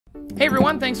Hey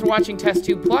everyone, thanks for watching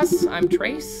TestTube Plus. I'm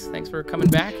Trace. Thanks for coming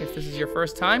back. If this is your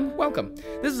first time, welcome.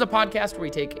 This is a podcast where we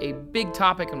take a big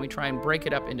topic and we try and break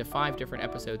it up into 5 different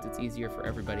episodes. It's easier for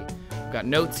everybody. I've got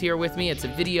notes here with me. It's a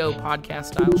video podcast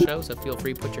style show, so feel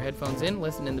free to put your headphones in,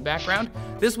 listen in the background.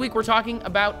 This week we're talking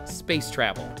about space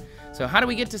travel. So how do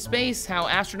we get to space, how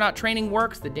astronaut training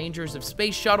works, the dangers of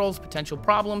space shuttles, potential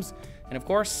problems, and of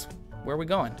course, where are we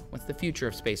going? What's the future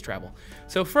of space travel?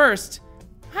 So first,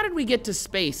 how did we get to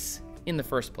space in the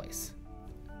first place?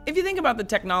 If you think about the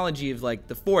technology of like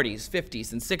the 40s,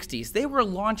 50s, and 60s, they were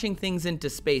launching things into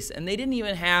space and they didn't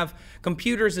even have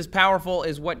computers as powerful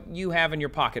as what you have in your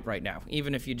pocket right now,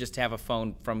 even if you just have a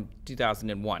phone from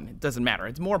 2001. It doesn't matter.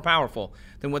 It's more powerful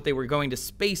than what they were going to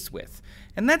space with.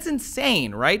 And that's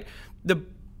insane, right? The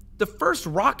first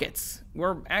rockets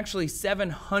were actually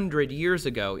 700 years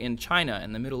ago in China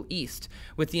and the Middle East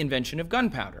with the invention of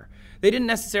gunpowder. They didn't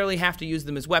necessarily have to use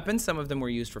them as weapons. Some of them were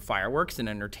used for fireworks and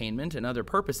entertainment and other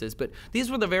purposes, but these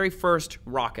were the very first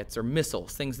rockets or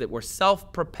missiles, things that were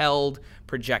self-propelled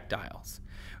projectiles.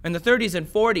 In the 30s and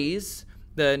 40s,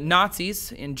 the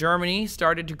Nazis in Germany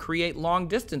started to create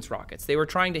long-distance rockets. They were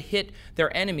trying to hit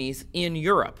their enemies in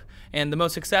Europe, and the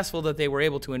most successful that they were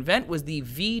able to invent was the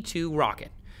V-2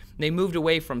 rocket. They moved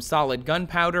away from solid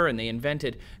gunpowder and they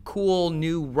invented cool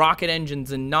new rocket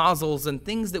engines and nozzles and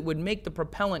things that would make the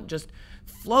propellant just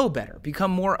flow better, become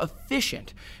more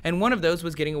efficient. And one of those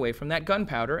was getting away from that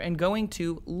gunpowder and going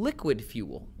to liquid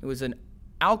fuel. It was an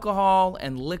alcohol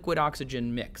and liquid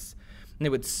oxygen mix. And they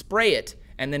would spray it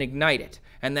and then ignite it.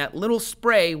 And that little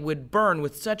spray would burn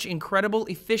with such incredible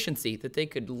efficiency that they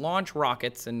could launch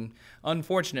rockets and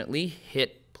unfortunately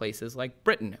hit places like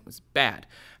Britain. It was bad.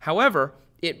 However,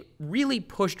 it really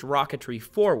pushed rocketry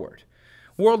forward.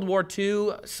 World War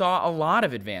II saw a lot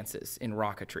of advances in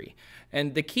rocketry,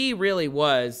 and the key really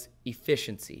was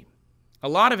efficiency. A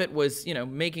lot of it was,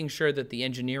 making sure that the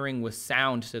engineering was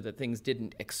sound so that things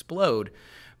didn't explode.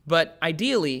 But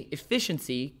ideally,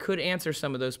 efficiency could answer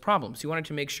some of those problems. You wanted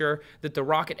to make sure that the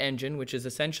rocket engine, which is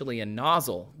essentially a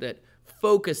nozzle that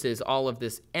focuses all of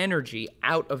this energy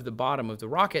out of the bottom of the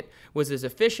rocket, was as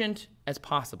efficient as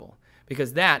possible,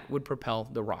 because that would propel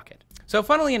the rocket. So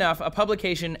funnily enough, a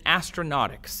publication,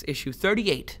 Aeronautics, issue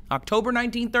 38, October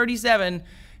 1937,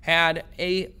 had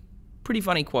a pretty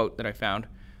funny quote that I found.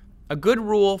 A good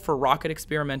rule for rocket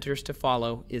experimenters to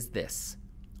follow is this: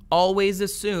 always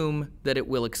assume that it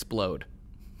will explode.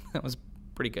 That was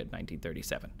pretty good,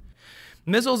 1937.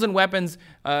 Missiles and weapons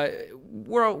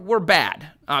were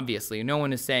bad, obviously. No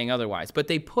one is saying otherwise. But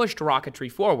they pushed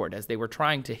rocketry forward as they were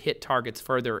trying to hit targets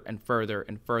further and further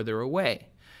and further away.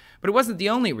 But it wasn't the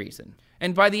only reason.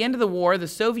 And by the end of the war, the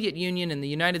Soviet Union and the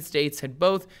United States had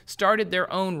both started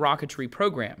their own rocketry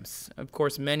programs. Of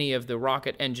course, many of the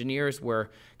rocket engineers were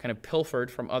kind of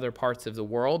pilfered from other parts of the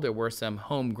world. There were some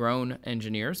homegrown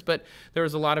engineers, but there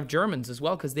was a lot of Germans as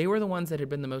well, because they were the ones that had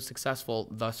been the most successful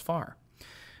thus far.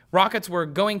 Rockets were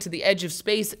going to the edge of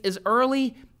space as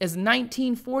early as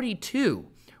 1942,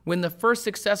 when the first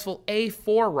successful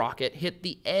A4 rocket hit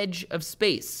the edge of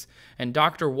space. And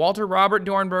Dr. Walter Robert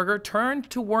Dornberger turned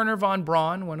to Wernher von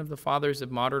Braun, one of the fathers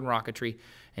of modern rocketry,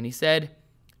 and he said,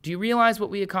 "Do you realize what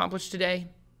we accomplished today?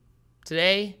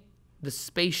 Today, the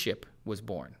spaceship was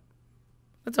born."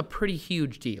 That's a pretty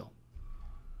huge deal.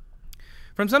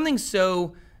 From something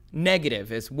so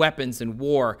negative as weapons and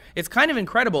war, it's kind of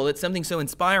incredible that something so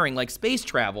inspiring like space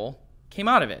travel came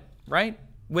out of it, right?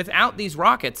 Without these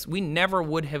rockets, we never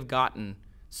would have gotten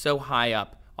so high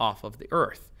up off of the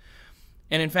Earth.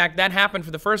 And in fact, that happened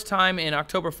for the first time in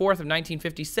October 4th of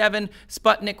 1957.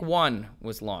 Sputnik 1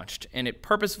 was launched, and it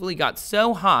purposefully got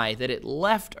so high that it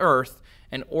left Earth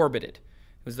and orbited.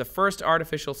 It was the first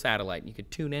artificial satellite. You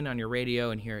could tune in on your radio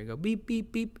and hear it go beep,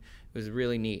 beep, beep. It was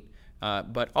really neat.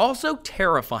 But also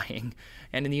terrifying.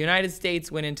 And in the United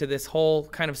States went into this whole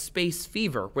kind of space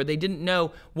fever where they didn't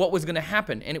know what was going to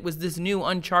happen. And it was this new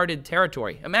uncharted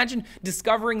territory. Imagine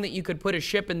discovering that you could put a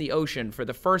ship in the ocean for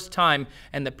the first time,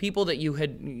 and the people that you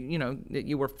had, that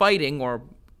you were fighting, or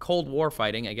Cold War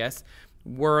fighting, I guess,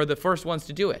 were the first ones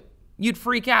to do it. You'd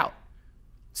freak out.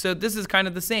 So this is kind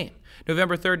of the same.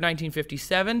 November 3rd,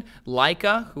 1957,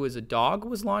 Laika, who is a dog,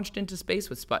 was launched into space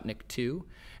with Sputnik 2.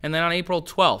 And then on April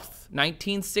 12th,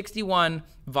 1961,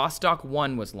 Vostok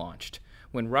 1 was launched,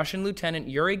 when Russian Lieutenant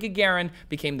Yuri Gagarin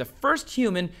became the first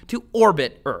human to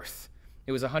orbit Earth.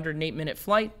 It was a 108-minute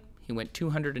flight. He went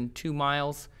 202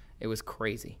 miles. It was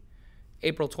crazy.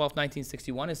 April 12th,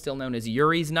 1961 is still known as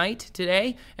Yuri's Night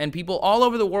today, and people all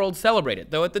over the world celebrate it.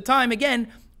 Though at the time, again,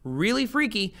 really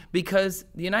freaky, because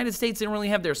the United States didn't really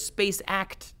have their space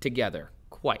act together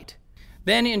quite.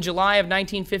 Then in July of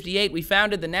 1958, we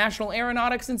founded the National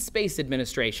Aeronautics and Space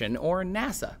Administration, or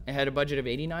NASA. It had a budget of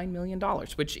 $89 million,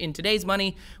 which in today's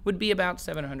money would be about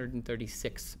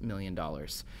 $736 million.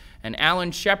 And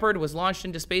Alan Shepard was launched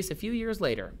into space a few years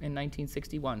later, in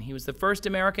 1961. He was the first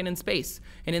American in space.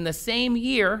 And in the same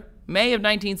year, May of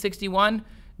 1961,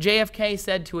 JFK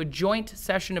said to a joint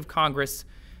session of Congress,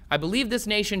 "I believe this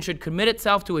nation should commit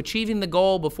itself to achieving the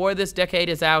goal before this decade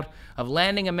is out of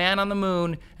landing a man on the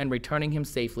moon and returning him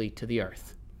safely to the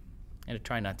Earth." And to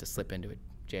try not to slip into a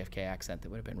JFK accent that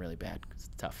would have been really bad because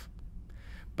it's tough.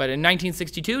 But in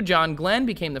 1962, John Glenn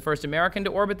became the first American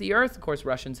to orbit the Earth. Of course,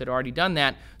 Russians had already done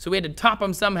that, so we had to top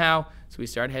them somehow, so we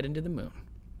started heading to the moon.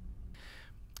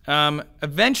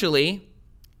 Eventually,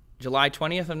 July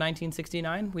 20th of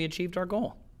 1969, we achieved our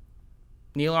goal.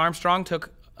 Neil Armstrong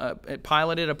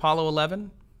piloted Apollo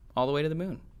 11 all the way to the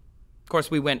moon. Of course,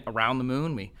 we went around the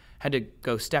moon. We had to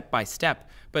go step by step,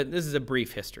 but this is a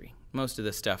brief history. Most of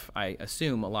this stuff, I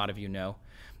assume, a lot of you know.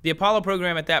 The Apollo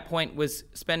program at that point was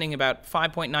spending about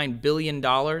 $5.9 billion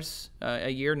a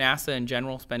year. NASA in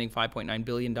general spending $5.9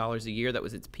 billion a year. That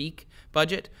was its peak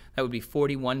budget. That would be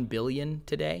 $41 billion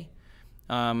today.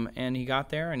 And he got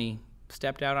there and he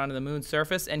stepped out onto the moon's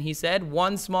surface and he said,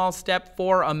 "One small step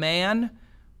for a man,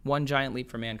 one giant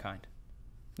leap for mankind."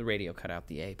 The radio cut out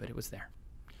the A, but it was there.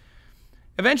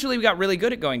 Eventually, we got really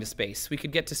good at going to space. We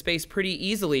could get to space pretty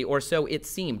easily, or so it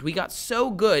seemed. We got so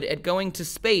good at going to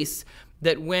space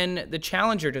that when the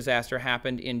Challenger disaster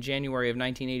happened in January of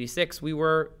 1986, we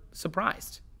were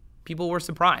surprised. People were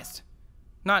surprised.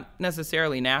 Not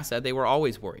necessarily NASA, they were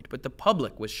always worried, but the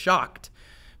public was shocked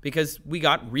because we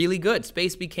got really good.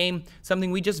 Space became something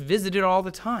we just visited all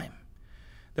the time.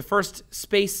 The first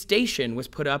space station was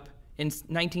put up in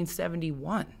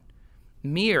 1971.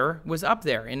 Mir was up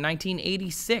there in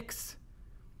 1986.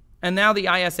 And now the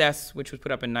ISS, which was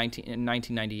put up in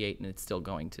 1998, and it's still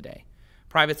going today.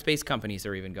 Private space companies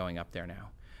are even going up there now.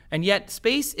 And yet,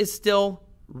 space is still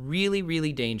really,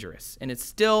 really dangerous, and it's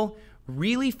still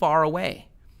really far away.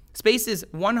 Space is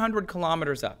 100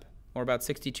 kilometers up, or about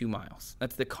 62 miles.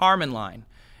 That's the Kármán line.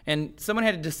 And someone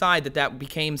had to decide that that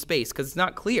became space because it's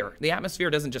not clear. The atmosphere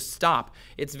doesn't just stop.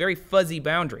 It's a very fuzzy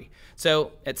boundary.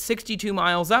 So at 62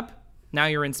 miles up, now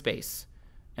you're in space.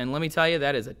 And let me tell you,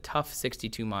 that is a tough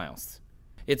 62 miles.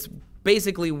 It's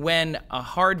basically when a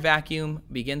hard vacuum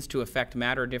begins to affect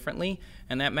matter differently,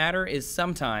 and that matter is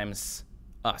sometimes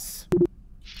us.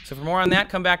 So for more on that,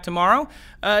 come back tomorrow.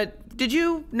 Did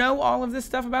you know all of this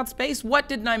stuff about space? What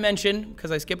didn't I mention,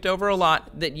 because I skipped over a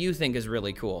lot, that you think is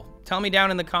really cool? Tell me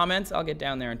down in the comments. I'll get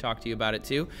down there and talk to you about it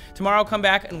too. Tomorrow I'll come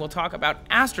back and we'll talk about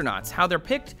astronauts, how they're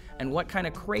picked, and what kind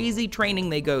of crazy training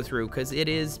they go through, because it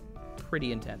is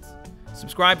pretty intense.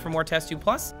 Subscribe for more TestTube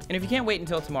Plus, and if you can't wait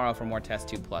until tomorrow for more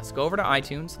TestTube Plus, go over to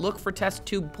iTunes, look for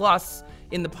TestTube Plus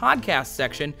in the podcast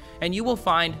section, and you will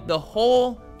find the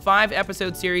whole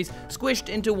 5-episode series squished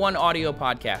into one audio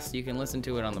podcast. You can listen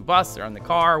to it on the bus or on the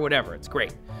car or whatever. It's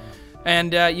great.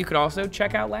 And you could also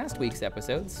check out last week's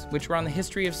episodes, which were on the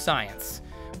history of science,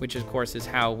 which of course is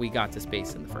how we got to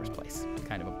space in the first place.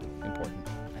 Kind of important,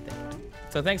 I think.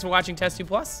 So thanks for watching TestTube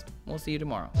Plus. We'll see you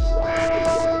tomorrow.